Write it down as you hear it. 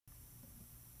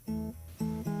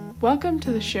Welcome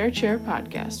to the Share Chair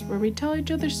podcast, where we tell each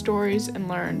other stories and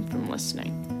learn from listening.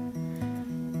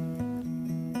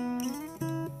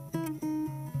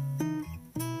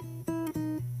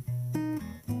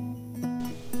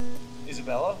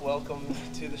 Isabella, welcome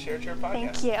to the Share Chair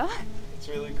podcast. Thank you. It's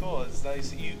really cool. It's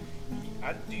nice.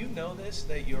 Do you know this,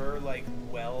 that you're like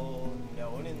well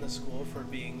known in the school for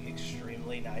being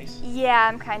extremely nice? Yeah,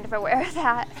 I'm kind of aware of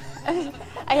that.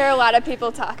 I hear a lot of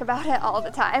people talk about it all the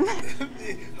time.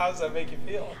 How does that make you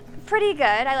feel? Pretty good.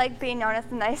 I like being known as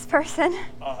a nice person.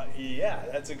 Yeah,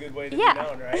 that's a good way to be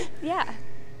known, right? Yeah.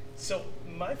 So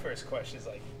my first question is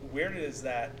like, where does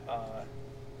that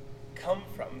come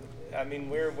from? I mean,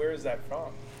 where is that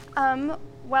from?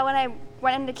 Well, when I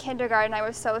went into kindergarten, I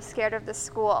was so scared of the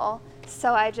school,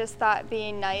 so I just thought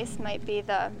being nice might be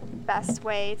the best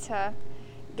way to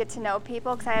get to know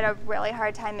people, because I had a really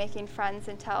hard time making friends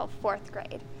until 4th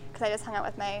grade, because I just hung out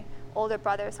with my older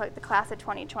brother, so like the class of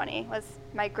 2020 was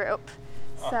my group.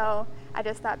 So I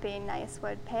just thought being nice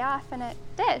would pay off, and it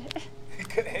did.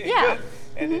 Yeah. Good.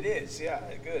 And it is, yeah,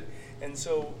 good. And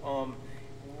so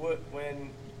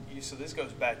so this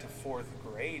goes back to 4th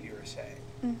grade, you were saying.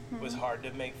 Mm-hmm. Was hard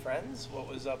to make friends? What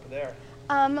was up there?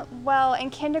 Well, in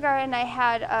kindergarten, I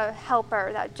had a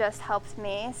helper that just helped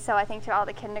me. So I think to all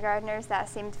the kindergartners, that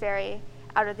seemed very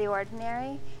out of the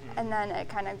ordinary. Mm-hmm. And then it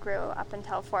kind of grew up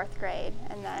until 4th grade.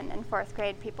 And then in 4th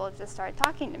grade, people just started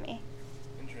talking to me.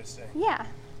 Interesting. Yeah.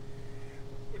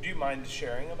 Do you mind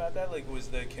sharing about that? Like, was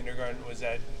the kindergarten, was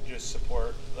that just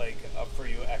support, like, up for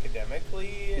you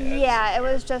academically? Yeah, it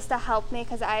was just to help me,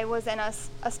 because I was in a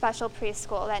special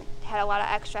preschool that had a lot of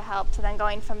extra help. So then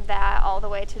going from that all the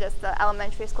way to just the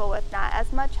elementary school with not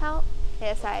as much help, they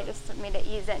decided just for me to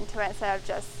ease into it instead of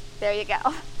just, there you go.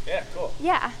 Yeah, cool.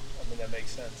 Yeah. I mean, that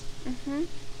makes sense. Mm-hmm.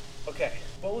 Okay,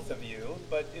 both of you,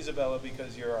 but Isabella,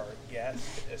 because you're our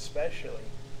guest especially,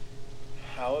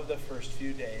 how have the first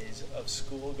few days of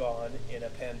school gone in a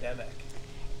pandemic?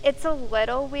 It's a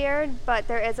little weird, but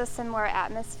there is a similar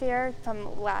atmosphere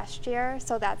from last year,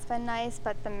 so that's been nice.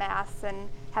 But the masks and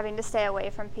having to stay away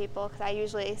from people, because I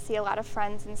usually see a lot of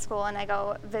friends in school and I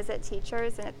go visit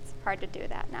teachers, and it's hard to do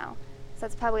that now. So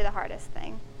it's probably the hardest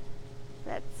thing.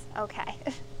 That's okay.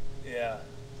 Yeah.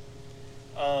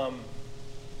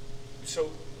 So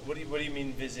what do you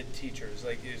mean visit teachers?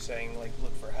 Like you're saying like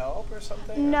look for help or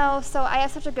something? No, so I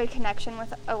have such a good connection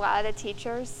with a lot of the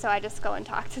teachers, so I just go and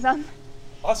talk to them.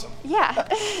 Awesome. Yeah.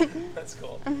 That's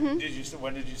cool. Mm-hmm.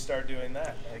 When did you start doing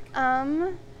that? Like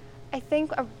I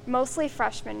think mostly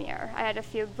freshman year. I had a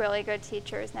few really good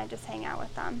teachers and I just hang out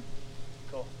with them.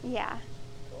 Cool. Yeah.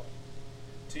 Cool.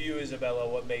 To you, Isabella,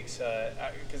 what makes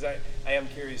because I am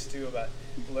curious too about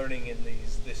learning in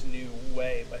this new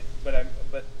way, but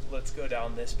let's go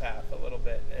down this path a little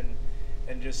bit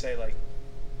and just say like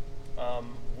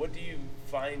what do you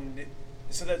find,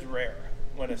 so that's rare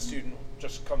when a student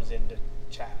just comes in to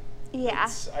chat. Yeah.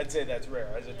 I'd say that's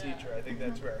rare as a teacher. I think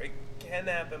that's rare. It can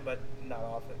happen, but not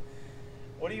often.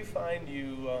 What do you find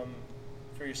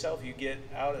for yourself you get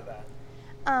out of that?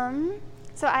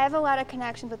 So I have a lot of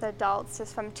connections with adults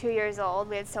just from 2 years old.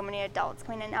 We had so many adults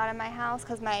coming in and out of my house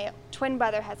because my twin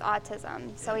brother has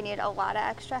autism, so we need a lot of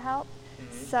extra help.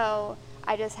 Mm-hmm. So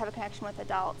I just have a connection with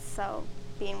adults, so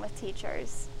being with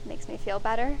teachers makes me feel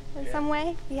better in some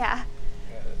way. Yeah.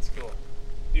 Yeah, that's cool.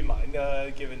 Do you mind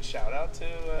giving shout out to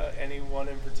anyone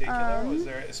in particular? Was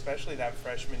there, especially that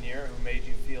freshman year, who made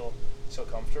you feel so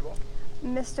comfortable?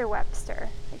 Mr. Webster.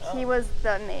 He was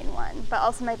the main one, but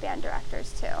also my band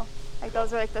directors too. Like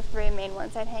those were like the 3 main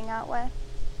ones I'd hang out with.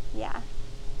 Yeah.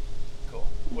 Cool.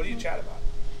 What do you chat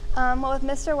about? Well, with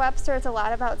Mr. Webster, it's a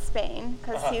lot about Spain,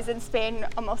 because he's in Spain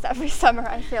almost every summer,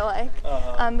 I feel like.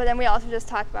 But then we also just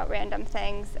talk about random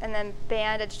things. And then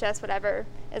band, it's just whatever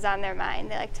is on their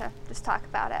mind. They like to just talk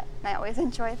about it, and I always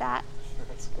enjoy that.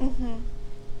 That's cool. Mm-hmm.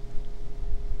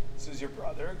 So does your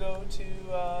brother go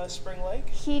to Spring Lake?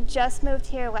 He just moved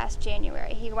here last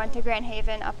January. He went to Grand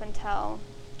Haven up until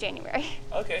January.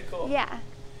 Okay, cool. Yeah.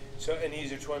 So, and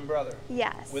he's your twin brother?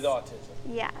 Yes. With autism?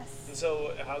 Yes. And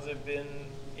so how's it been,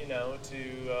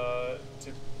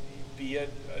 to be a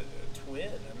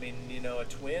twin? I mean, a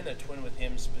twin with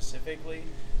him specifically,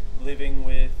 living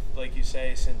with, like you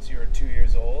say, since you were 2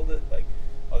 years old, like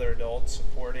other adults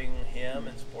supporting him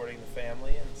and supporting the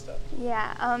family and stuff?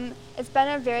 Yeah, it's been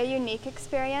a very unique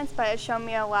experience, but it's shown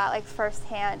me a lot, like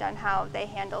firsthand, on how they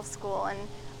handle school and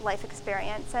life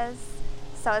experiences.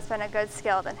 So it's been a good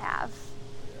skill to have.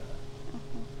 Yeah.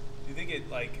 Mm-hmm. Do you think it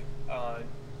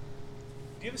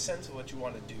do you have a sense of what you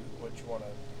want to do, what you want to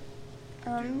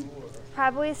do? Or?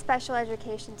 Probably special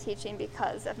education teaching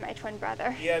because of my twin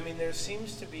brother. Yeah, I mean, there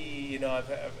seems to be, I've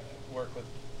worked with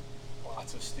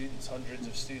lots of students, hundreds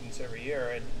of students every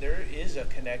year, and there is a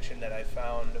connection that I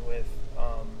found with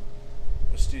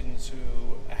students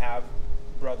who have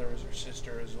brothers or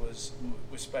sisters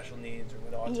with special needs or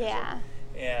with autism, Yeah.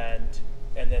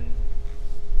 and then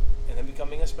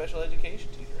becoming a special education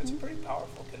teacher. It's a pretty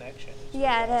powerful connection. It's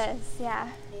Yeah, really it awesome. is.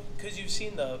 Yeah. Because you've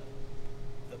seen the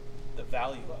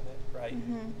value of it, right?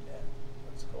 Mhm. Yeah,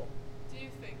 that's cool. Do you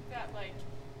think that like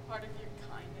part of your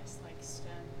kindness like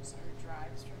stems or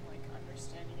drives from like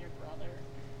understanding your brother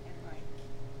and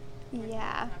like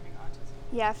Yeah. having autism?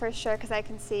 Yeah, for sure, because I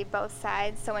can see both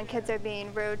sides. So when kids are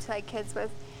being rude to like kids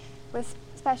with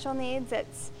special needs,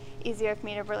 it's easier for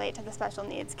me to relate to the special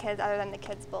needs kids other than the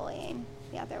kids bullying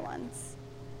the other ones.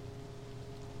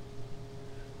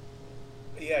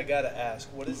 Yeah, I gotta ask,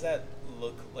 what does that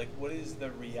look like? What is the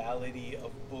reality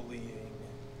of bullying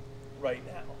right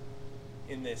now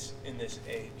in this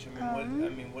age? I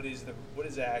mean, what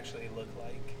does it actually look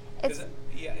like? Because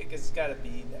it's got to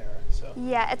be there. So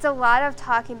Yeah, it's a lot of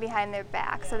talking behind their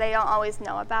back, so they don't always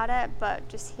know about it, but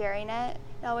just hearing it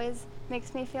always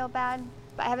makes me feel bad.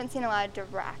 But I haven't seen a lot of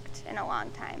direct in a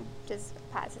long time, which is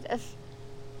positive.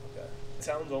 okay. It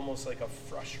sounds almost like a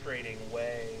frustrating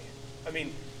way. I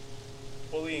mean,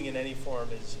 bullying in any form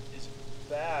is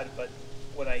bad, but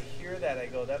when I hear that, I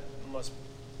go, that must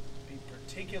be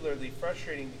particularly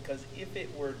frustrating, because if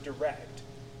it were direct,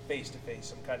 face to face,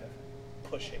 some kind of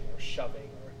pushing or shoving,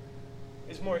 or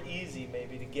it's more easy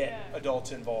maybe to get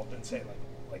adults involved and say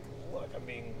like look, I'm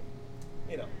being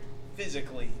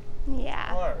physically Yeah.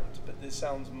 harmed, but this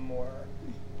sounds more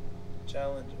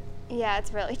challenging. Yeah,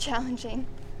 it's really challenging.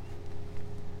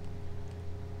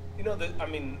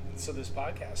 So this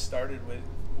podcast started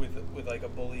with like a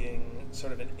bullying,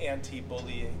 sort of an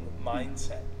anti-bullying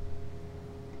mindset.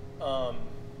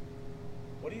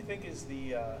 What do you think is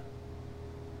the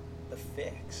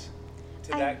fix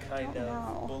to that kind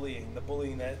of bullying? The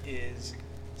bullying that is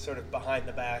sort of behind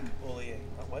the back bullying.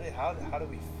 How do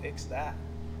we fix that?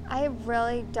 I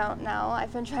really don't know.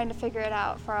 I've been trying to figure it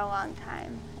out for a long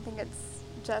time. I think it's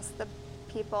just the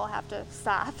people have to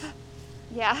stop.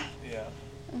 Yeah. Yeah.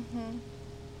 Mhm.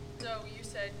 So you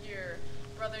said your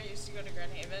brother used to go to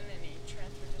Grand Haven and he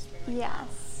transferred to Spring Lake.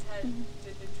 Yes.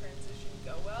 Did the transition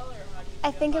go well, or how do you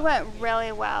I feel think it about went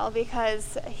really well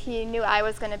because he knew I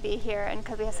was going to be here, and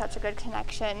because we have such a good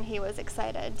connection, he was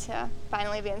excited to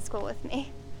finally be in school with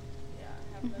me. Yeah,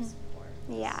 have the support.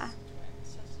 Yeah.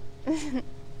 Twins.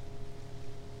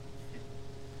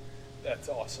 That's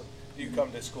awesome. Do you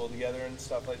come to school together and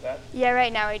stuff like that? Yeah,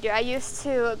 right now we do. I used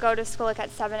to go to school at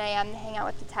 7 a.m. to hang out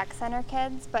with the tech center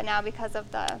kids, but now because of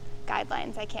the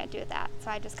guidelines, I can't do that.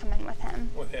 So I just come in with him.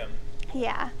 With him?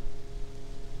 Yeah.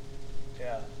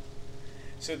 Yeah.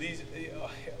 So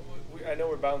I know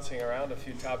we're bouncing around a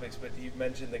few topics, but you've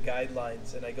mentioned the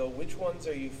guidelines, and I go, which ones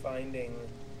are you finding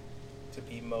to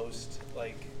be most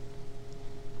and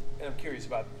I'm curious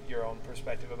about your own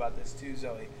perspective about this too,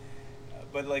 Zoe,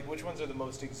 but which ones are the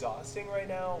most exhausting right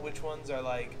now? Which ones are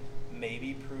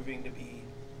maybe proving to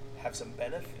have some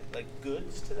benefit,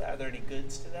 goods to that? Are there any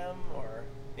goods to them? Or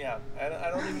I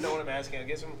don't even know what I'm asking. I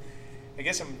guess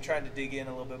I'm trying to dig in a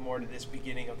little bit more to this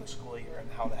beginning of the school year and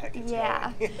how the heck it's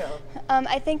going.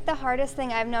 I think the hardest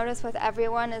thing I've noticed with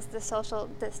everyone is the social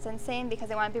distancing, because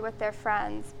they want to be with their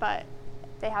friends, but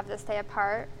they have to stay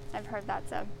apart. I've heard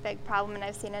that's a big problem, and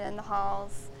I've seen it in the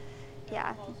halls.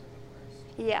 Yeah. The halls are the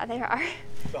worst. Yeah, they are.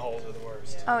 The halls are the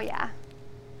worst. Yeah. Oh, yeah.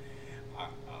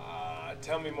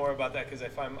 Tell me more about that, because I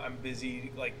find I'm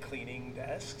busy cleaning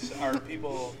desks. Are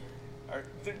people... Are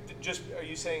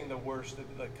you saying the worst,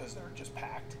 because they're just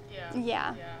packed? Yeah.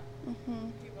 Yeah. Yeah.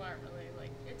 Mhm. People aren't really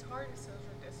it's hard to social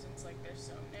distance, they're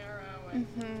so narrow, and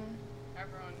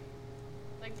everyone,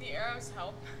 the arrows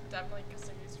help, definitely, because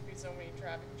there used to be so many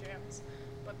traffic jams,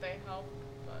 but they help,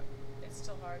 but it's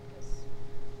still hard because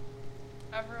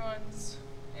everyone's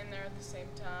in there at the same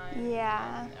time.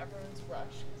 Yeah. And everyone's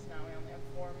rushed because now we only have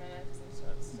 4 minutes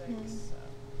instead of 6, so.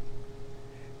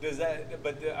 Does that?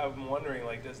 But I'm wondering,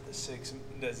 does the 6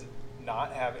 does it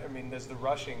not have? I mean, does the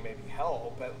rushing maybe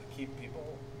help keep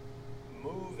people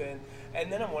moving?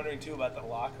 And then I'm wondering too about the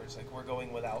lockers. We're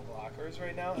going without lockers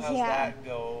right now. How's that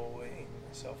going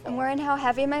so far? I'm worrying how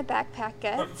heavy my backpack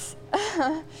gets.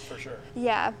 For sure.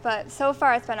 Yeah, but so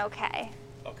far it's been okay.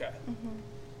 Okay.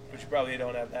 But you probably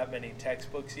don't have that many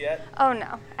textbooks yet. Oh,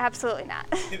 no, absolutely not.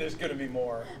 There's going to be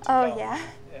more. To come. Yeah.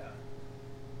 Yeah.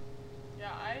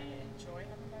 Yeah, I enjoy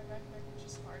having my backpack. It's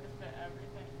just hard to fit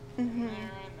everything in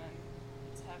there, and then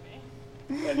it's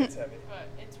heavy. And it's heavy. But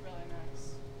it's really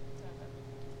nice to have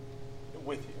everything.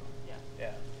 With you. Yeah.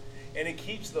 Yeah. And it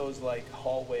keeps those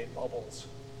hallway bubbles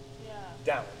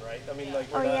down, right? I mean, Yeah.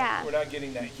 like we're not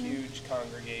getting that huge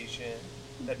congregation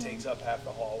that takes up half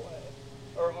the hallway,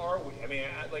 or are we? I mean,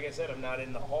 like I said, I'm not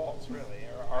in the halls really,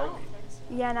 or I are don't we? think so.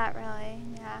 Yeah, not really.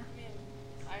 Yeah. I mean,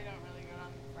 I don't really go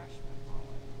down the freshman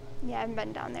hallway. Yeah, I haven't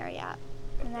been down there yet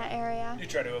in that area. You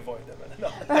try to avoid them.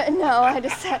 No, I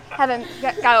just haven't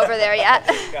got over there yet.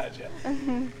 Gotcha.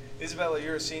 Isabella,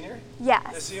 you're a senior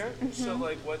Yes. this year. So,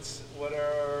 like, what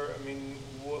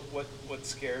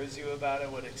scares you about it?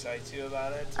 What excites you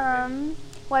about it?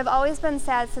 Well, I've always been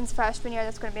sad since freshman year.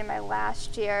 That's going to be my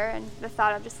last year, and the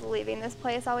thought of just leaving this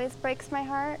place always breaks my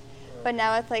heart. But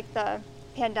now with like the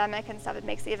pandemic and stuff, it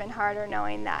makes it even harder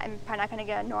knowing that I'm probably not going to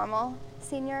get a normal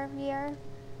senior year,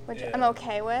 which I'm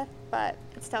okay with, but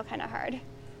it's still kind of hard.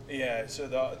 Yeah. So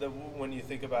when you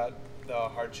think about the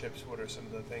hardships, what are some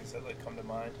of the things that like come to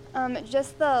mind?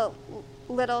 Just the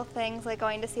little things like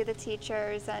going to see the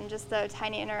teachers and just the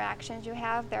tiny interactions you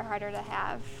have, they're harder to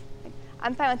have.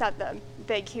 I'm fine without the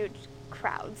big, huge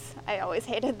crowds. I always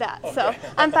hated that. Okay. So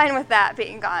I'm fine with that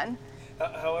being gone.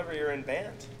 However, you're in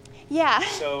band. Yeah.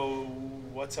 So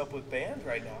what's up with band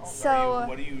right now? So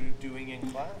what are you doing in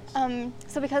class?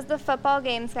 So because the football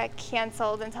games got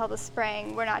canceled until the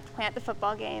spring, we're not playing at the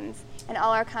football games, and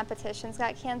all our competitions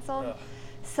got canceled. Ugh.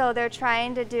 So they're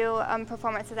trying to do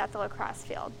performances at the lacrosse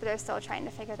field, but they're still trying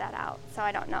to figure that out. So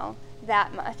I don't know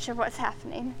that much of what's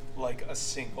happening. Like a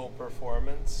single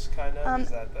performance, kind of? Is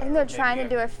that I think they're trying to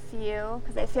do a few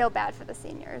because they feel bad for the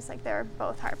seniors. Like they're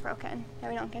both heartbroken.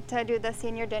 And we don't get to do the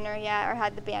senior dinner yet or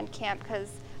had the band camp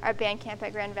because our band camp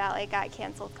at Grand Valley got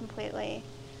canceled completely.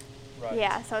 Right.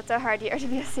 Yeah, so it's a hard year to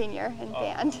be a senior in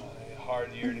band. A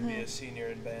hard year to be a senior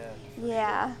in band.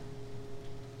 Yeah.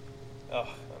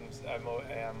 Oh,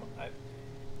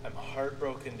 I'm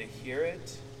heartbroken to hear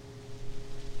it.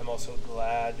 I'm also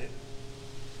glad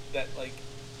that, like,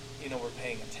 you know, we're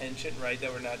paying attention, right?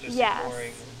 That we're not just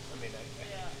ignoring. I mean,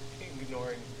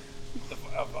 ignoring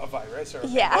a virus or a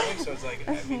pandemic. So it's like,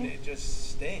 I mean, it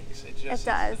just stinks. It just. It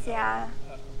does, yeah.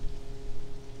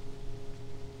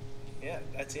 Yeah,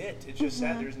 that's it. It's just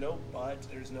sad. There's no but.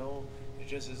 There's no. It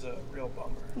just is a real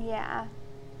bummer. Yeah.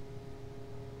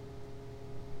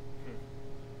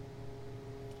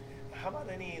 How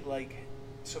about any, like,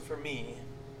 so for me,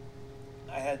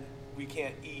 we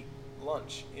can't eat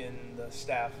lunch in the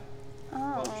staff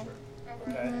lunchroom.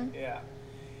 Okay? Yeah.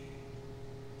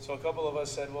 So a couple of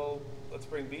us said, well, let's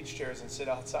bring beach chairs and sit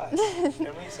outside.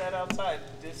 And we sat outside,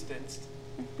 distanced.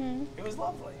 It was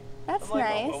lovely. That's I'm like,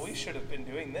 nice. oh, well, we should have been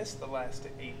doing this the last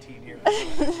 18 years.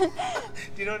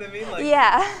 Do you know what I mean? Like,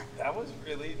 yeah. That was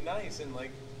really nice and, like,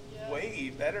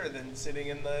 way better than sitting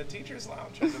in the teacher's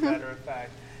lounge, as a matter of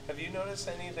fact. Have you noticed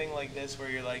anything like this where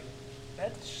you're like,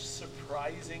 that's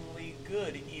surprisingly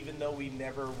good, even though we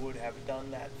never would have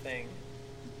done that thing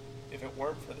if it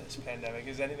weren't for this pandemic?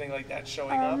 Is anything like that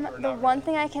showing up or not? The one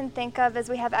thing I can think of is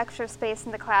we have extra space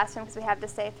in the classroom because we have to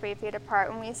stay 3 feet apart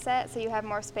when we sit, so you have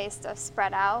more space to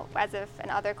spread out, as if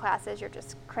in other classes you're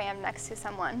just crammed next to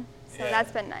someone. So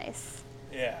that's been nice.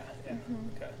 Yeah.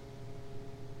 Okay.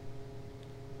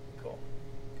 Cool.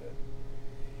 Good.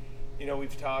 You know,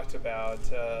 we've talked about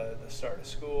the start of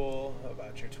school,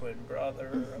 about your twin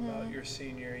brother, about your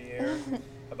senior year,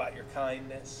 about your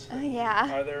kindness.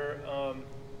 Yeah. Are there,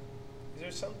 is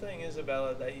there something,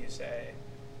 Isabella, that you say,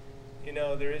 you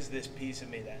know, there is this piece of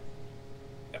me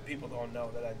that people don't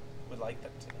know that I would like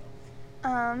them to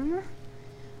know?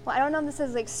 Well, I don't know if this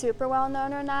is like super well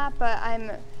known or not, but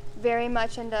I'm very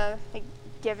much into like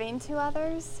giving to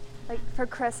others. Like for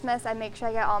Christmas, I make sure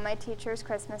I get all my teachers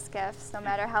Christmas gifts, no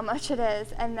matter how much it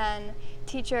is. And then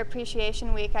Teacher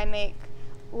Appreciation Week, I make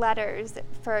letters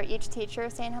for each teacher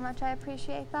saying how much I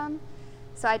appreciate them.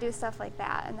 So I do stuff like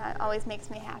that, and that always makes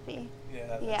me happy.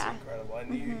 Yeah, that's incredible.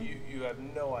 And you have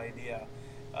no idea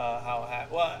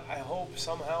well, I hope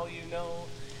somehow you know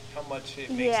how much it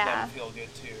makes them feel good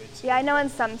too. I know in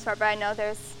some sort, but I know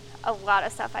there's a lot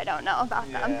of stuff I don't know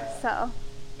about them. So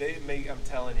I'm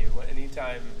telling you,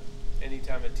 anytime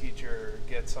a teacher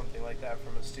gets something like that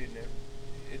from a student,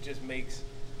 it just makes,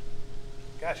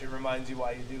 gosh, it reminds you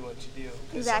why you do what you do.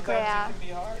 Exactly, sometimes it can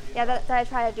be hard. Yeah, that I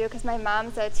try to do because my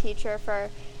mom's a teacher for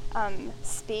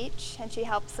speech, and she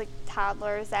helps like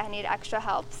toddlers that need extra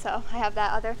help. So I have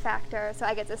that other factor. So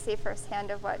I get to see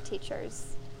firsthand of what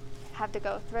teachers have to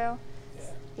go through.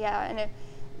 Yeah, and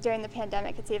during the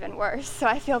pandemic, it's even worse. So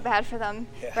I feel bad for them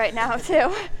right now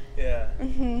too. Yeah.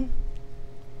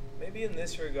 Maybe in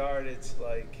this regard, it's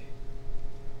like,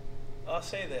 I'll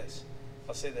say this.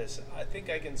 I think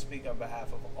I can speak on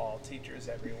behalf of all teachers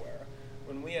everywhere.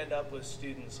 When we end up with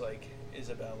students like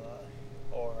Isabella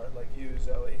or like you,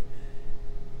 Zoe,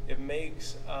 it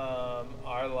makes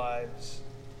our lives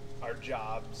our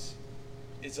jobs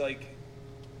is like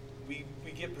we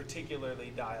get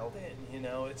particularly dialed in, you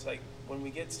know? It's like when we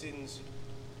get students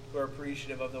who are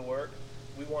appreciative of the work,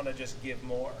 we want to just give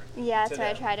more. Yeah, that's to what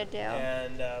I them. try to do.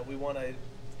 And we want to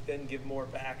then give more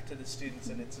back to the students,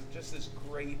 and it's just this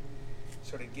great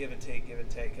sort of give and take.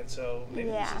 And so maybe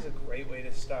this is a great way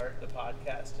to start the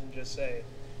podcast and just say,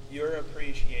 your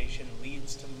appreciation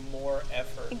leads to more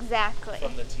effort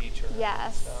from the teacher.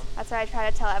 Yes. That's what I try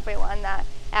to tell everyone that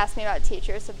asks me about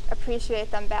teachers, to appreciate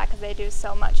them back because they do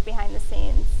so much behind the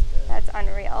scenes. Yeah. That's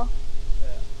unreal.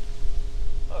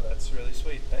 Yeah. Oh, that's really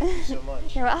sweet. Thank you so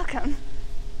much. You're welcome.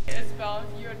 Isabella,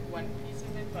 if you had one piece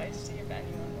of advice to give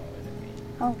anyone, what would it be?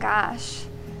 Oh gosh.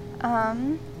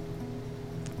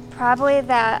 Probably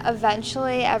that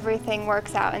eventually everything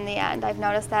works out in the end. I've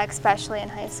noticed that especially in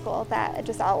high school, that it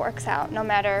just all works out no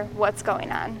matter what's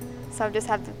going on. So just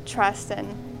have to trust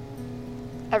in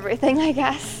everything, I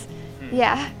guess.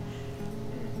 Yeah.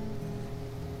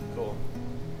 Cool.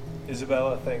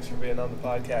 Isabella, thanks for being on the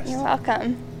podcast. You're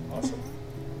welcome. Awesome.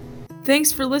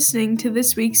 Thanks for listening to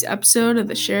this week's episode of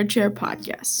the Shared Chair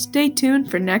Podcast. Stay tuned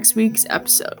for next week's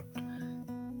episode.